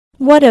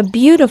What a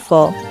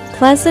beautiful,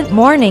 pleasant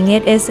morning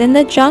it is in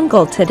the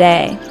jungle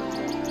today.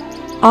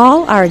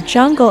 All our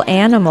jungle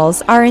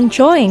animals are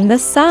enjoying the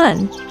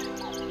sun.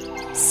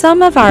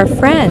 Some of our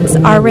friends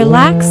are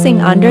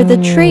relaxing under the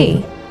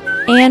tree,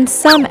 and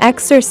some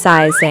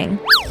exercising,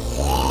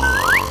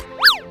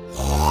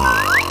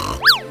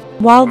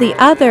 while the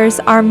others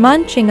are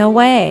munching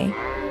away.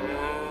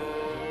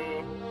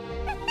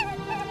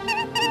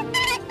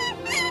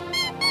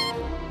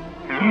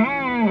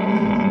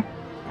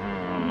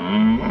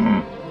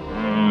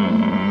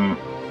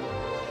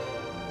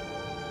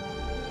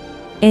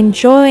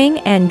 Enjoying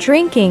and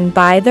drinking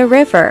by the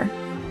river.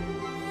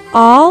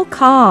 All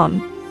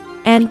calm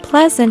and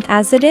pleasant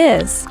as it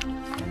is.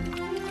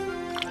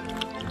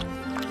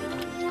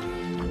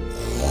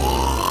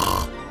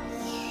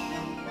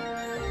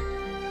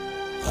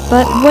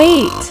 But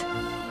wait!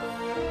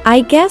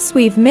 I guess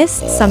we've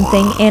missed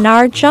something in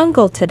our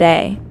jungle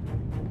today.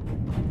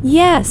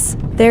 Yes,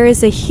 there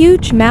is a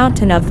huge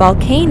mountain of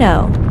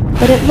volcano,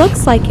 but it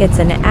looks like it's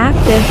an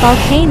active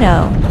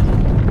volcano.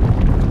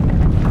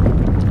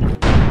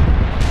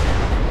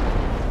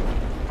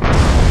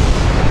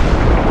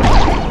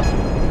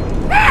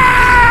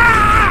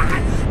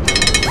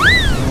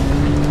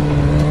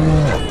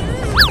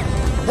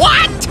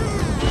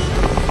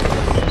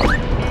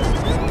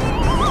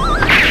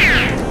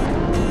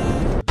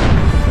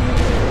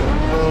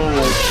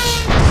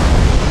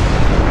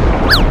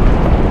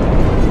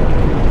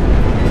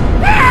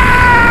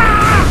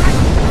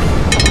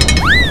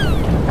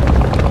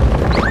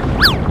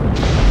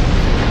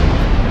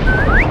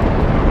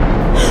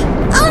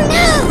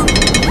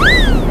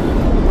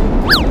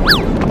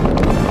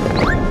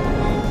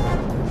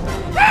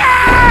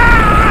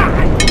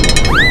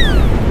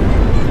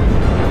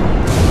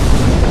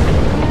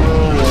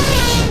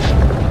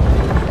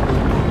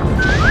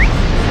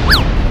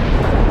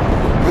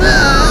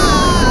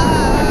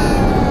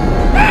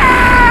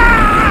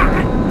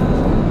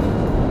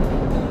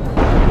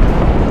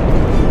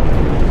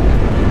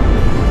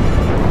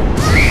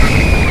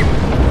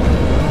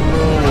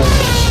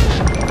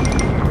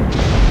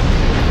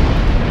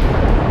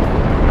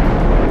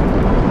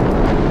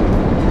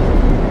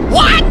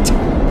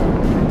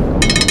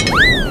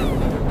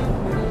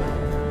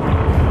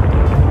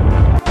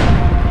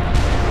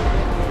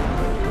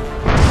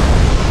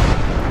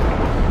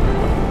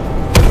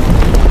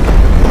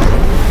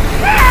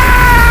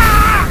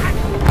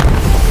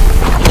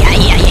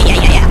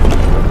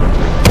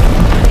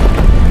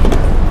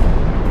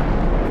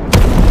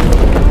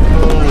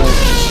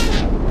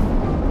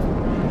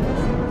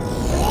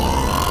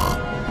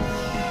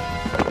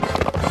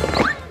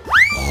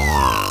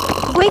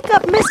 Wake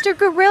up, Mr.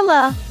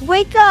 Gorilla!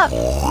 Wake up!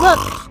 Look,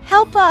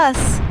 help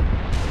us!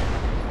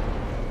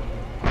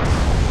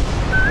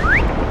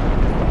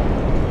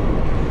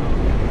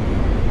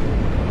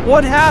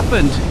 What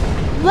happened?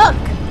 Look,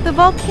 the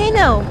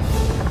volcano!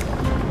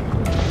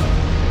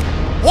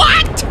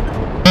 What?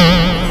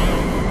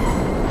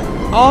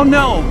 Oh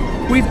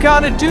no! We've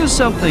got to do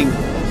something!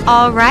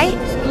 All right,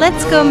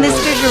 let's go,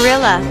 Mr.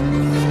 Gorilla.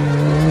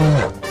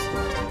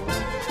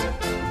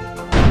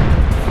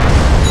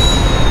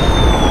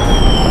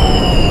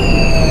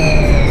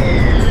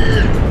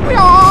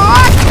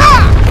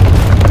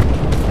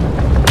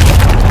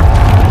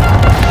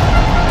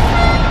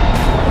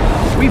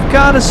 We've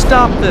got to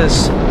stop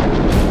this!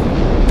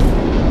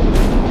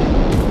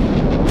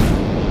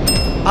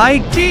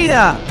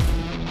 Idea!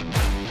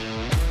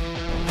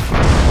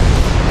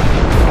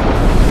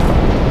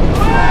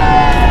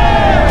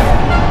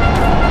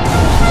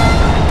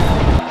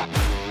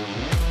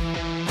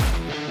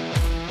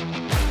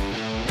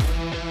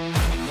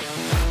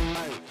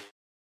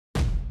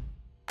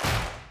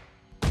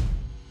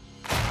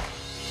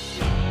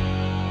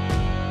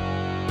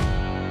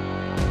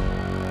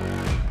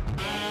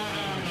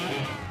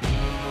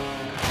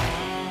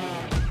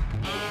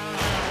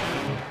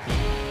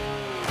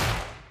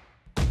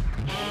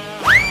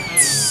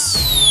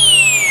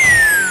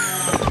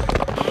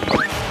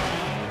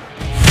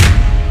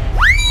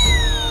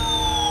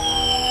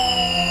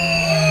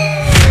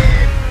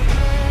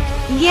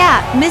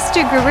 Yeah,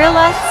 Mr.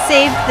 Gorilla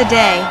saved the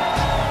day.